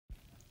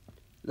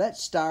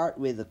Let's start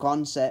with the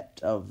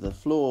concept of the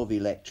flow of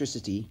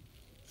electricity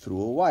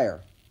through a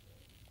wire.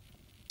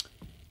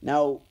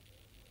 Now,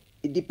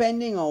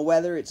 depending on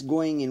whether it's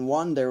going in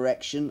one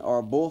direction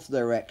or both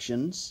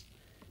directions,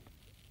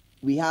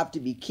 we have to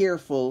be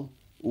careful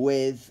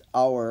with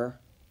our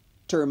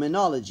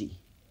terminology.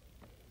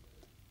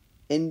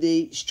 In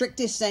the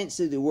strictest sense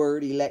of the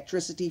word,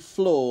 electricity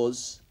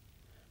flows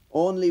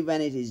only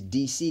when it is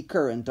DC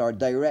current or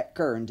direct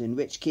current, in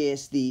which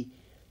case the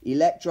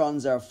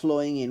electrons are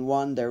flowing in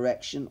one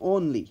direction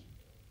only.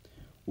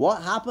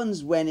 What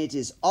happens when it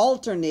is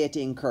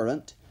alternating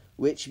current,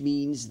 which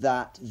means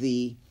that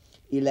the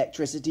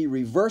electricity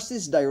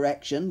reverses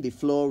direction, the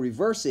flow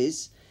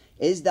reverses,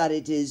 is that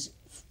it is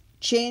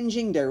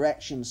changing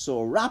direction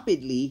so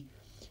rapidly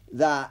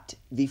that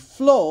the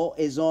flow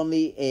is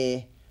only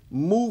a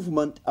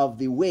movement of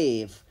the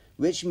wave,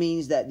 which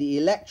means that the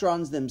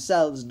electrons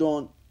themselves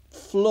don't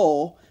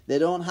flow, they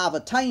don't have a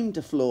time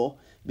to flow,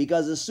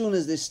 because as soon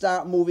as they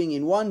start moving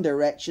in one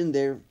direction,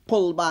 they're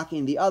pulled back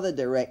in the other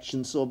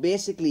direction. So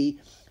basically,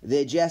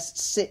 they just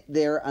sit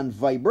there and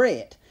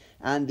vibrate.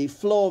 And the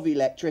flow of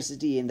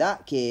electricity in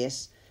that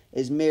case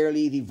is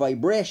merely the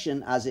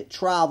vibration as it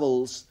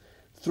travels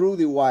through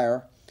the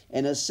wire,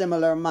 in a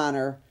similar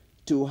manner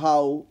to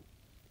how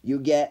you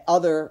get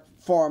other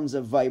forms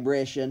of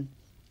vibration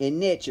in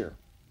nature.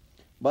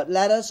 But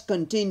let us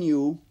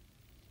continue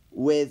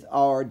with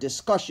our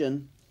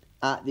discussion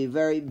at the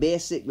very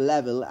basic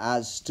level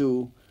as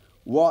to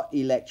what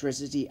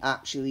electricity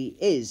actually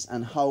is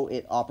and how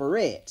it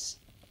operates.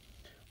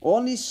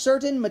 Only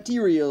certain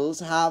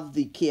materials have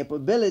the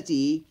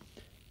capability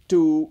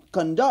to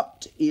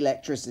conduct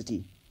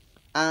electricity,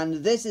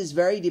 and this is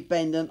very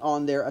dependent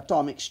on their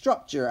atomic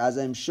structure, as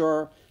I'm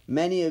sure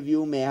many of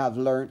you may have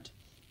learnt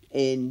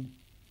in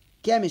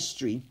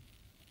chemistry.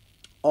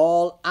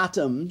 All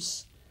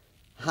atoms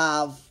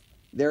have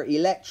their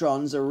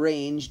electrons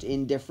arranged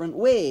in different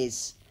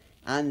ways,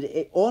 and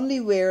only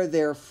where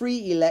there are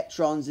free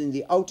electrons in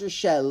the outer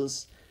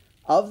shells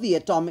of the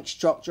atomic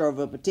structure of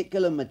a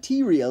particular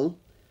material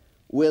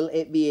will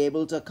it be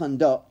able to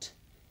conduct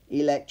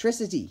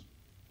electricity.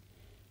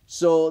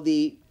 So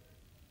the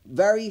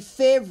very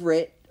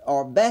favorite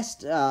or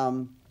best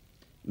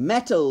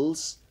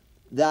metals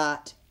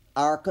that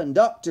are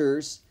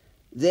conductors,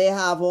 they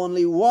have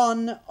only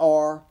one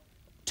or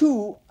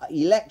two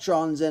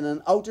electrons in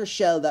an outer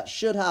shell that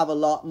should have a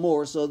lot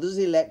more, so those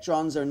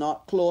electrons are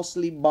not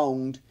closely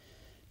bound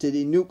to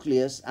the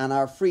nucleus and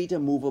are free to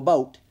move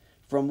about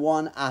from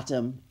one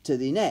atom to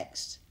the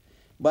next.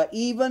 But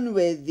even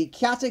with the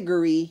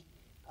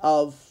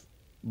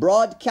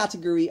broad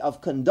category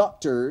of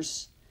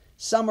conductors,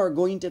 some are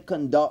going to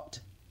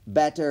conduct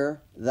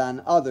better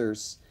than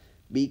others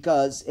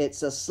because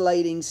it's a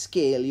sliding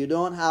scale. You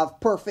don't have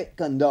perfect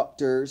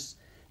conductors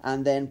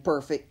and then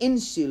perfect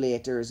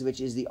insulators, which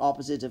is the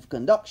opposite of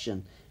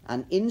conduction.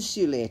 An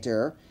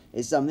insulator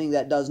is something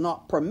that does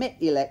not permit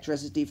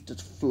electricity to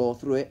flow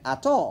through it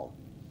at all.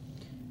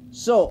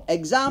 So,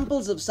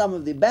 examples of some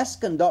of the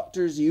best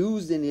conductors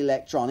used in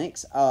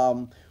electronics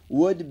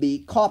would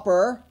be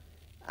copper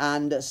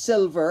and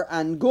silver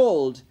and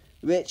gold,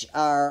 which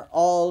are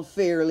all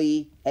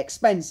fairly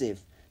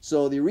expensive.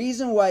 So the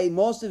reason why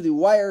most of the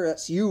wire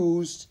that's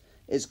used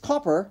is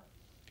copper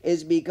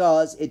is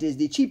because it is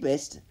the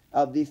cheapest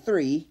of the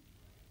three,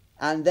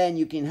 and then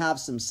you can have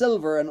some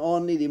silver, and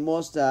only the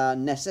most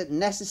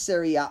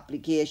necessary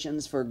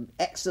applications for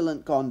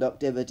excellent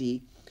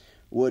conductivity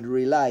would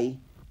rely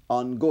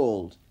on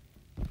gold.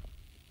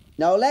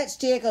 Now let's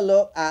take a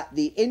look at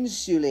the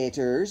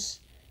insulators.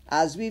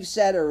 As we've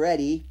said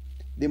already,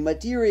 the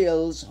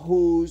materials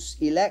whose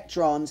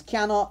electrons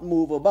cannot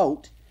move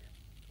about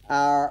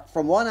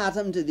from one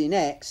atom to the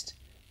next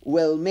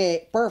will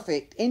make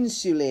perfect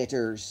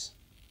insulators.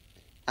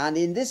 And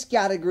in this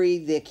category,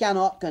 they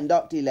cannot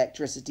conduct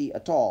electricity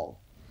at all.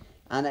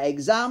 And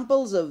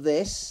examples of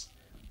this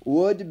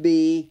would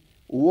be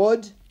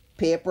wood,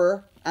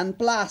 paper, and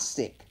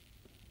plastic,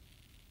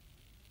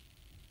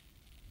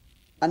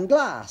 and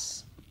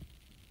glass.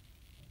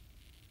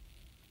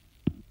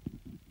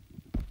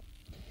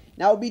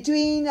 Now,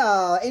 between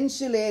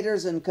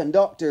insulators and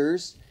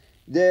conductors,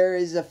 there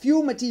is a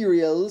few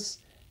materials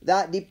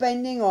that,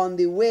 depending on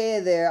the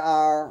way they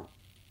are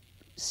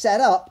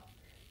set up,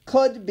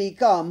 could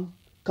become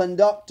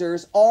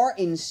conductors or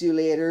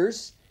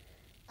insulators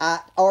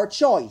at our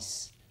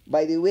choice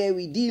by the way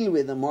we deal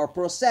with them or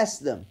process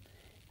them.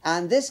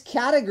 And this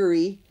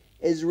category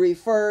is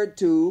referred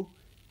to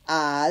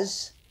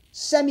as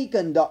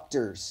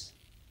semiconductors.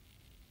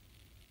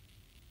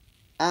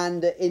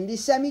 And in the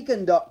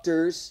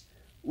semiconductors,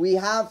 we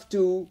have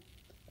to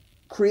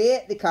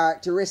create the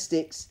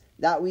characteristics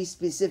that we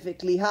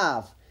specifically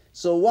have.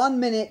 So 1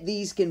 minute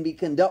these can be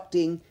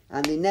conducting,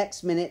 and the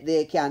next minute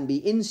they can be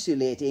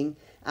insulating,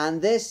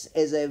 and this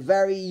is a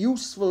very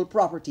useful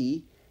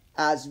property,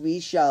 as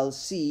we shall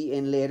see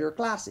in later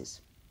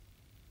classes.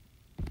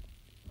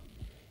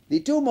 The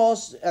two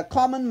most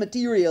common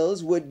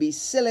materials would be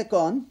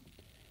silicon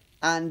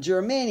and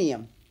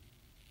germanium.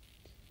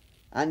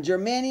 And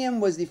germanium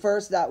was the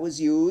first that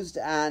was used,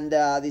 and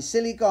the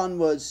silicon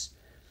was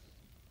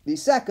the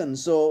second.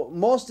 So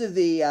most of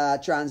the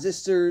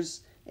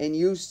transistors in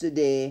use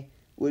today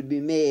would be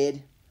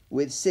made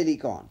with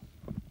silicon.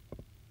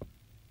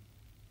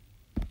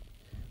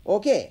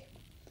 Okay,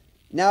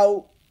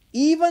 now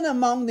even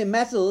among the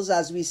metals,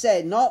 as we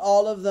said, not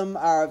all of them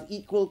are of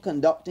equal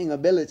conducting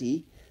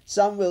ability.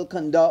 Some will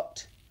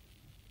conduct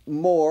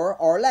more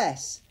or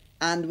less.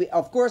 And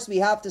of course we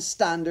have to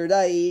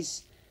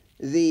standardize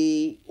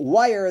the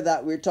wire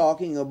that we're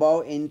talking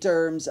about in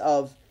terms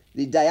of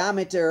the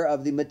diameter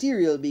of the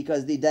material,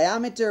 because the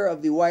diameter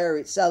of the wire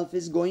itself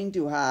is going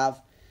to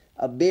have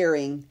a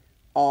bearing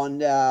on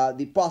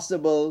the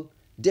possible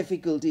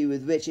difficulty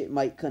with which it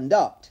might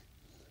conduct.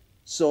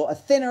 So a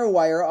thinner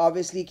wire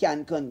obviously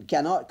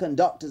cannot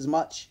conduct as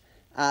much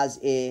as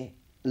a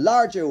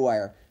larger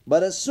wire.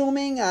 But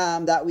assuming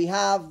that we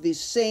have the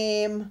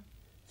same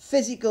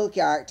physical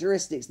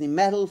characteristics, the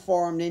metal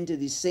formed into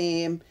the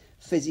same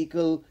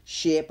physical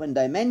shape and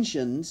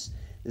dimensions,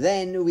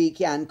 then we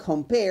can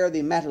compare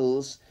the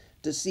metals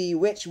to see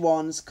which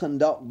ones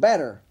conduct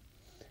better.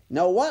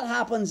 Now, what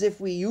happens if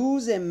we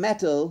use a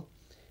metal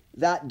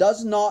that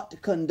does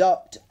not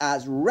conduct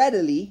as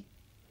readily?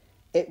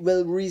 It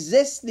will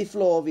resist the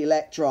flow of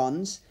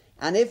electrons,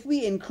 and if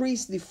we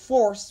increase the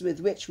force with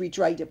which we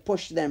try to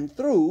push them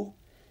through,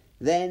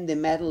 then the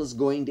metal is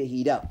going to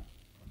heat up.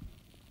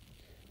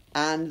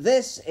 And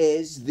this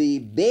is the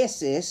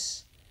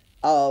basis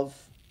of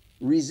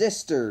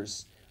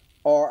resistors,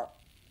 or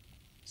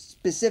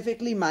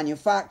specifically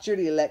manufactured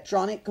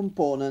electronic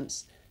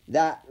components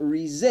that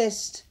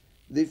resist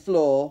the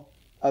flow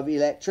of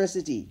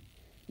electricity.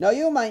 Now,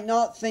 you might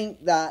not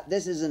think that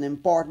this is an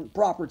important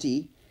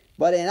property,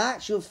 but in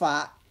actual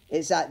fact,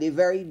 it's at the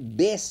very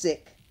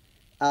basic,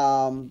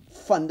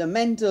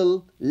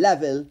 fundamental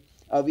level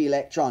of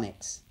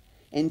electronics.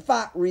 In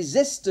fact,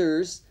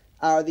 resistors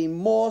are the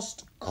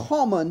most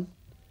common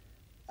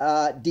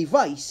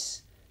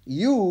device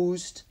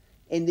used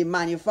in the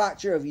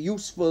manufacture of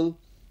useful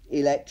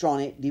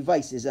electronic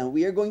devices. And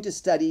we are going to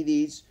study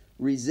these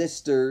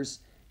resistors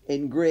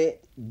in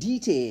great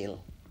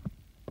detail.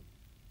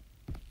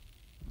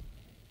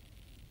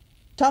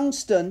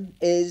 Tungsten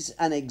is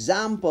an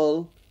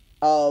example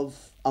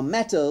of a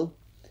metal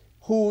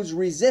whose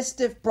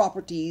resistive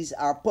properties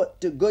are put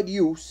to good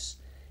use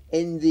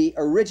in the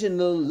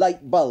original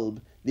light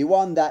bulb, the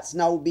one that's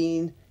now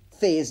being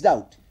phased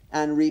out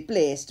and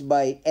replaced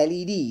by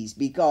LEDs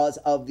because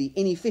of the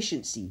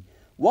inefficiency.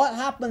 What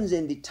happens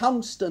in the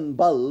tungsten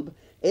bulb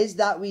is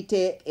that we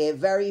take a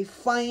very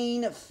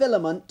fine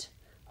filament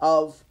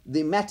of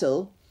the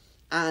metal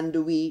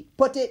and we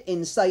put it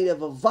inside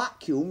of a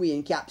vacuum. We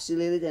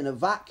encapsulate it in a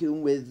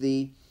vacuum with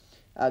the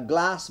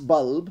glass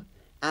bulb,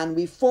 and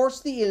we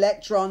force the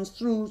electrons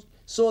through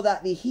so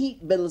that the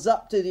heat builds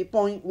up to the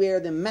point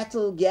where the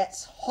metal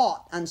gets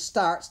hot and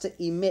starts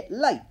to emit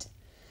light.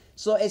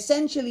 So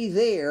essentially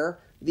there,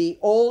 the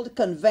old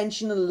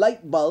conventional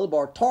light bulb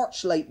or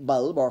torchlight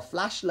bulb or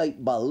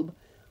flashlight bulb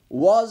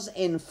was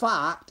in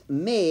fact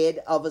made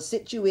of a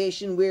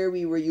situation where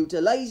we were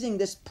utilizing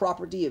this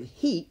property of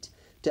heat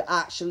to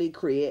actually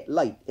create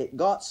light. It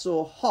got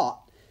so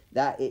hot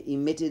that it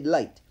emitted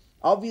light.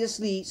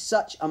 Obviously,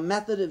 such a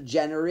method of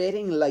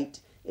generating light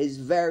is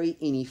very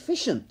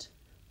inefficient,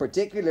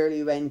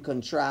 particularly when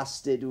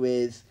contrasted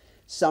with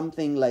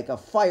something like a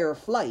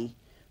firefly,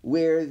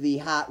 where we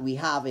have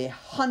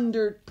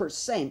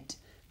 100%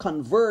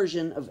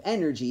 conversion of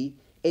energy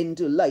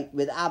into light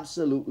with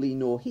absolutely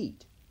no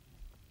heat.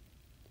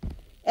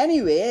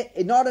 Anyway,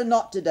 in order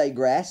not to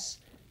digress,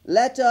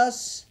 let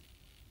us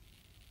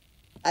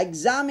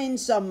examine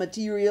some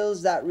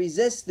materials that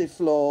resist the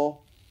flow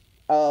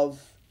of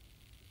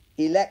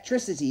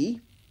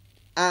electricity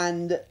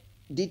and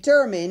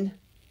determine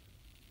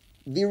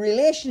the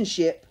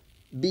relationship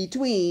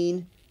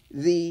between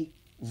the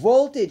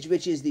voltage,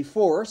 which is the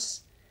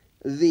force,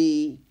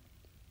 the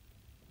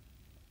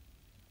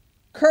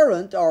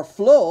current or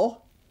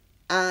flow,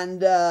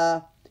 and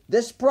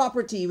this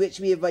property which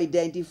we have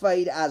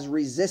identified as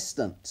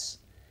resistance.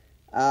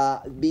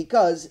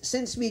 Because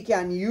since we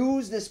can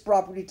use this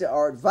property to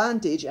our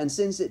advantage, and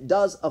since it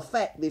does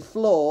affect the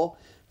flow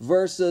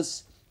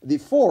versus the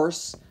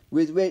force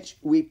with which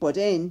we put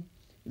in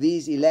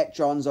these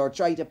electrons or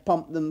try to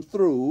pump them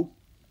through,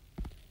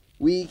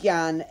 we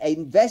can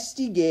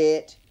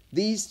investigate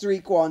these three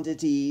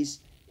quantities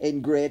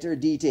in greater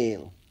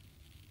detail.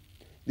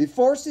 The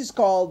force is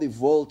called the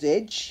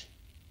voltage,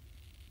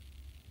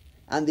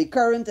 and the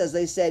current, as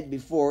I said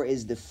before,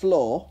 is the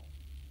flow,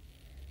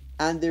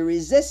 and the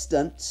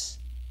resistance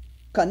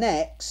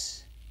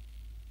connects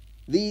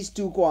these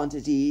two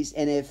quantities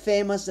in a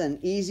famous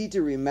and easy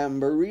to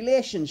remember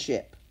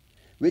relationship,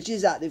 which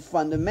is at the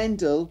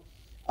fundamental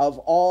of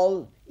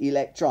all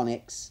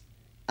electronics,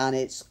 and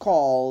it's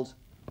called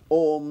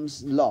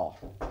Ohm's Law.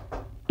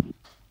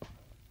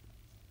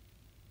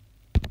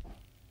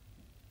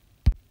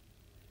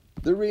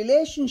 The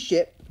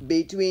relationship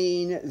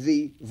between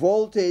the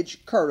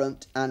voltage,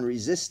 current, and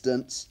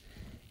resistance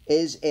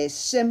is a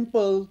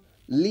simple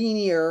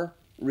linear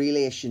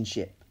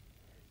relationship,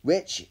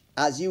 which,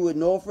 as you would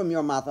know from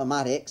your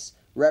mathematics,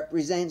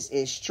 represents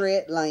a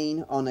straight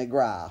line on a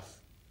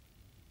graph.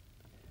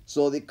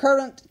 So the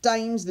current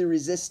times the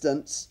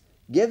resistance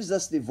gives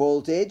us the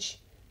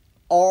voltage,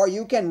 or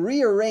you can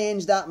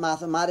rearrange that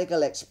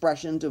mathematical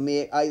expression to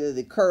make either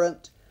the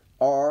current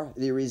or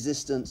the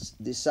resistance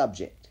the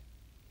subject.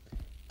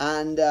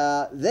 And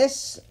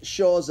this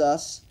shows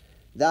us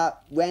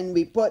that when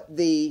we put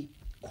the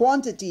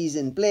quantities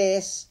in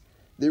place,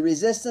 the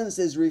resistance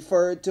is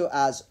referred to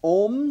as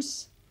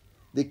ohms,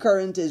 the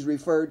current is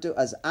referred to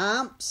as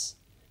amps,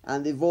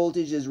 and the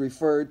voltage is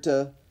referred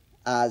to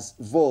as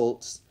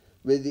volts,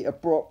 with the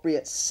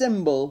appropriate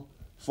symbol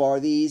for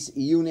these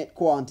unit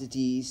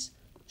quantities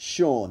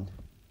shown.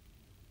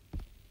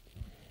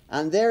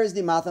 And there is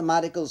the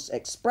mathematical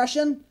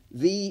expression,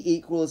 V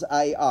equals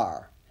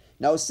IR.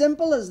 Now,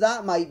 simple as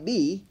that might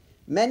be,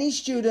 many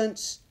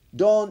students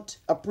don't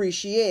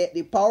appreciate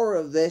the power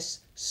of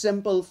this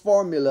simple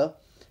formula,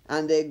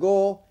 and they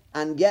go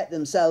and get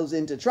themselves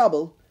into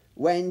trouble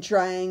when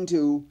trying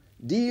to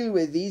deal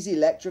with these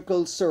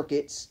electrical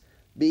circuits,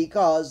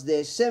 because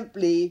they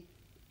simply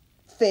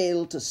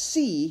fail to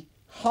see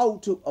how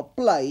to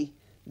apply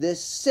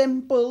this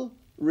simple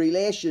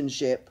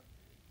relationship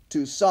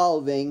to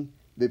solving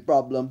the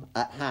problem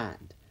at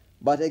hand.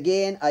 But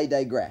again, I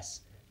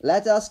digress.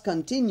 Let us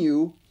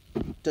continue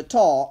to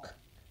talk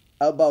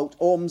about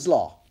Ohm's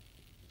Law.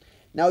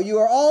 Now, you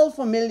are all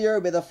familiar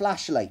with a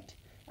flashlight,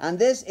 and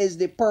this is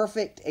the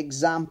perfect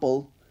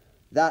example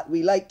that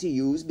we like to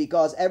use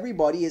because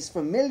everybody is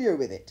familiar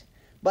with it.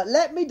 But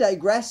let me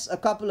digress a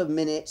couple of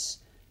minutes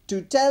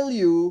to tell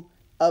you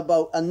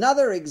about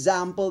another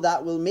example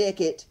that will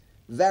make it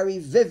very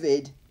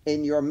vivid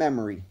in your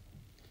memory.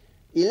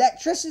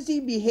 Electricity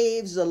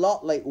behaves a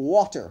lot like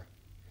water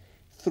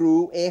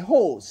through a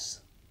hose.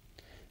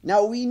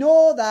 Now, we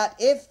know that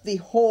if the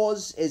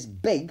hose is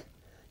big,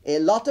 a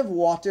lot of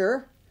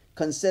water,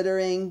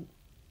 considering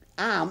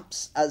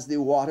amps as the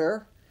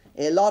water,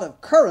 a lot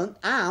of current,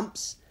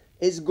 amps,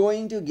 is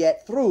going to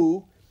get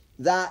through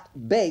that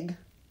big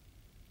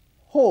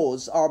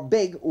hose or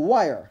big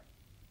wire.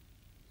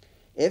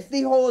 If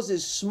the hose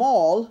is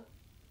small,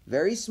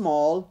 very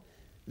small,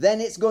 then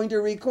it's going to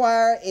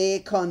require a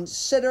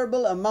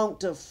considerable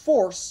amount of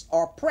force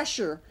or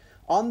pressure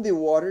on the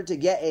water to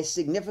get a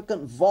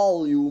significant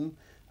volume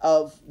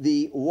of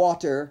the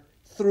water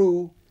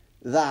through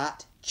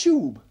that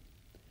tube.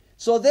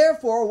 So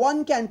therefore,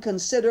 one can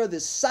consider the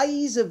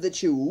size of the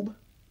tube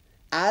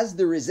as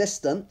the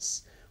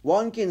resistance.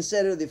 One can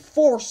consider the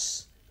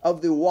force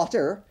of the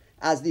water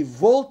as the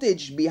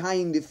voltage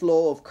behind the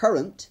flow of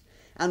current.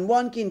 And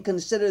one can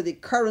consider the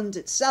current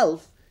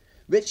itself,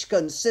 which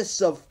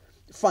consists of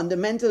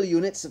fundamental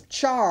units of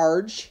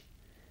charge,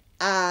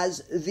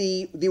 as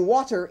the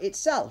water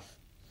itself.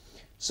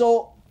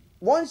 So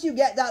once you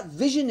get that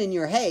vision in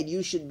your head,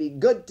 you should be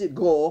good to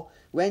go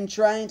when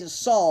trying to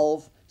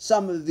solve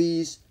some of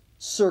these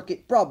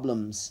circuit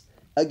problems.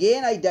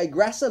 Again, I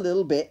digress a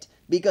little bit,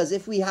 because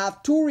if we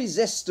have two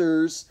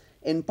resistors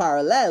in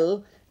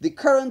parallel, the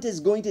current is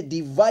going to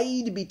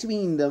divide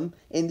between them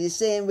in the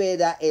same way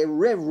that a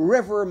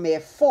river may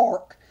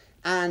fork,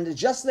 and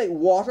just like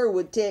water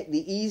would take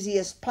the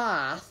easiest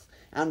path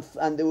and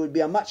there would be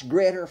a much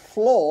greater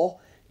flow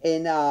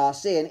in,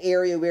 say, an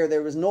area where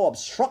there was no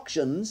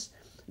obstructions,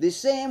 the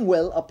same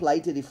will apply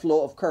to the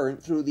flow of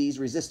current through these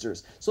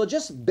resistors. So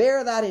just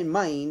bear that in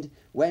mind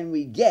when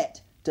we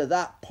get to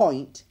that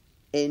point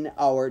in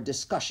our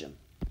discussion.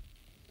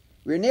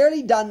 We're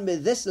nearly done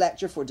with this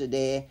lecture for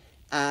today,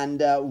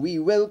 and we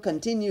will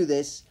continue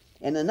this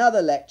in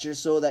another lecture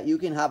so that you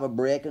can have a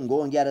break and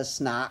go and get a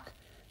snack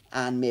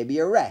and maybe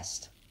a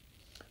rest.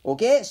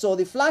 Okay, so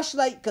the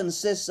flashlight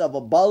consists of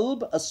a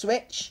bulb, a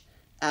switch,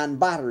 and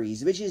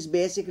batteries, which is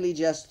basically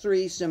just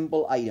three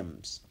simple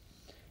items.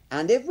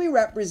 And if we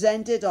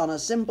represent it on a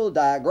simple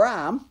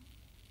diagram,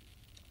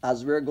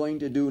 as we're going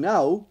to do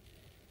now,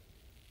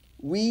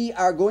 we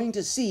are going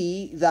to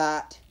see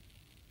that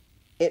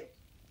it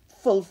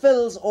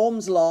fulfills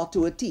Ohm's law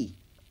to a T.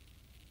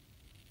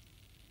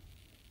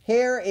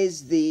 Here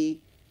is the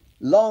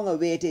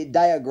long-awaited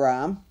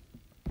diagram.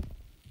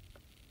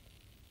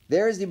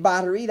 There is the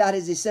battery. That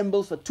is the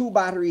symbol for two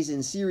batteries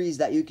in series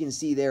that you can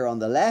see there on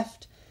the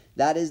left.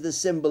 That is the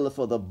symbol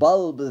for the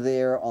bulb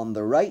there on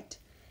the right.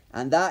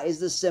 And that is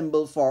the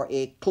symbol for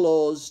a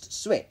closed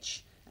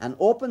switch. An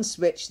open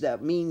switch,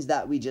 that means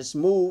that we just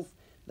move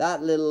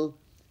that little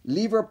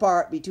lever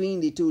part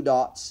between the two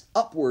dots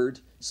upward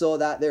so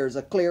that there's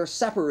a clear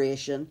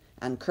separation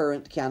and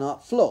current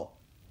cannot flow.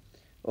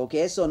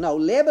 Okay, so now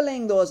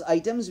labeling those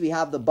items, we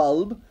have the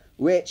bulb,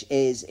 which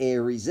is a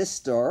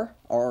resistor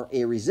or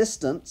a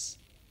resistance.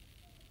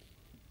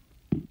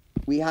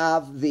 We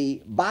have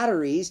the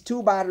batteries,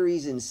 two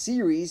batteries in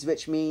series,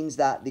 which means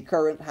that the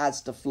current has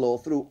to flow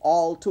through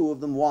all two of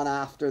them, one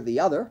after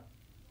the other.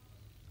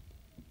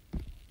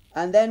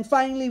 And then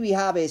finally we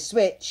have a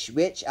switch,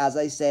 which, as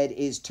I said,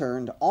 is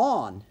turned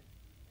on.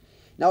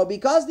 Now,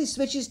 because the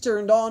switch is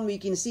turned on, we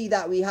can see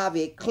that we have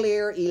a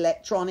clear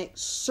electronic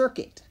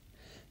circuit.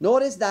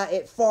 Notice that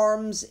it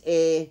forms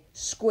a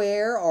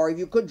square, or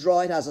you could draw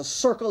it as a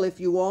circle if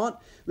you want,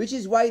 which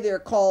is why they're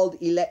called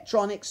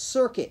electronic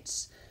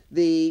circuits.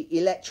 The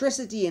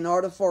electricity, in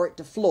order for it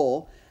to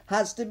flow,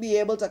 has to be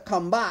able to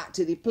come back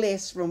to the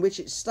place from which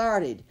it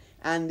started.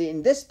 And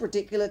in this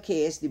particular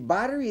case, the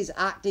battery is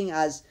acting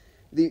as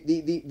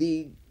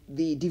the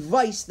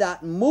device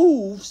that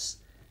moves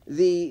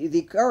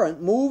the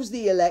current, moves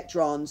the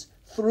electrons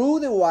through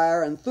the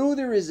wire and through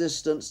the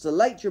resistance to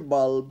light your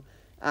bulb,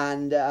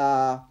 and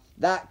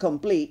that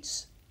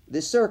completes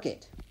the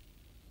circuit.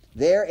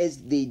 There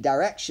is the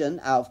direction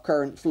of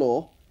current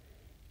flow,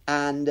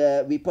 and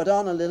we put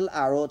on a little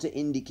arrow to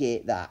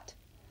indicate that.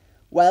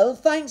 Well,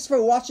 thanks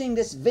for watching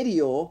this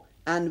video,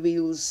 and we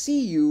will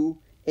see you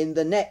in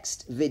the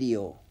next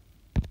video.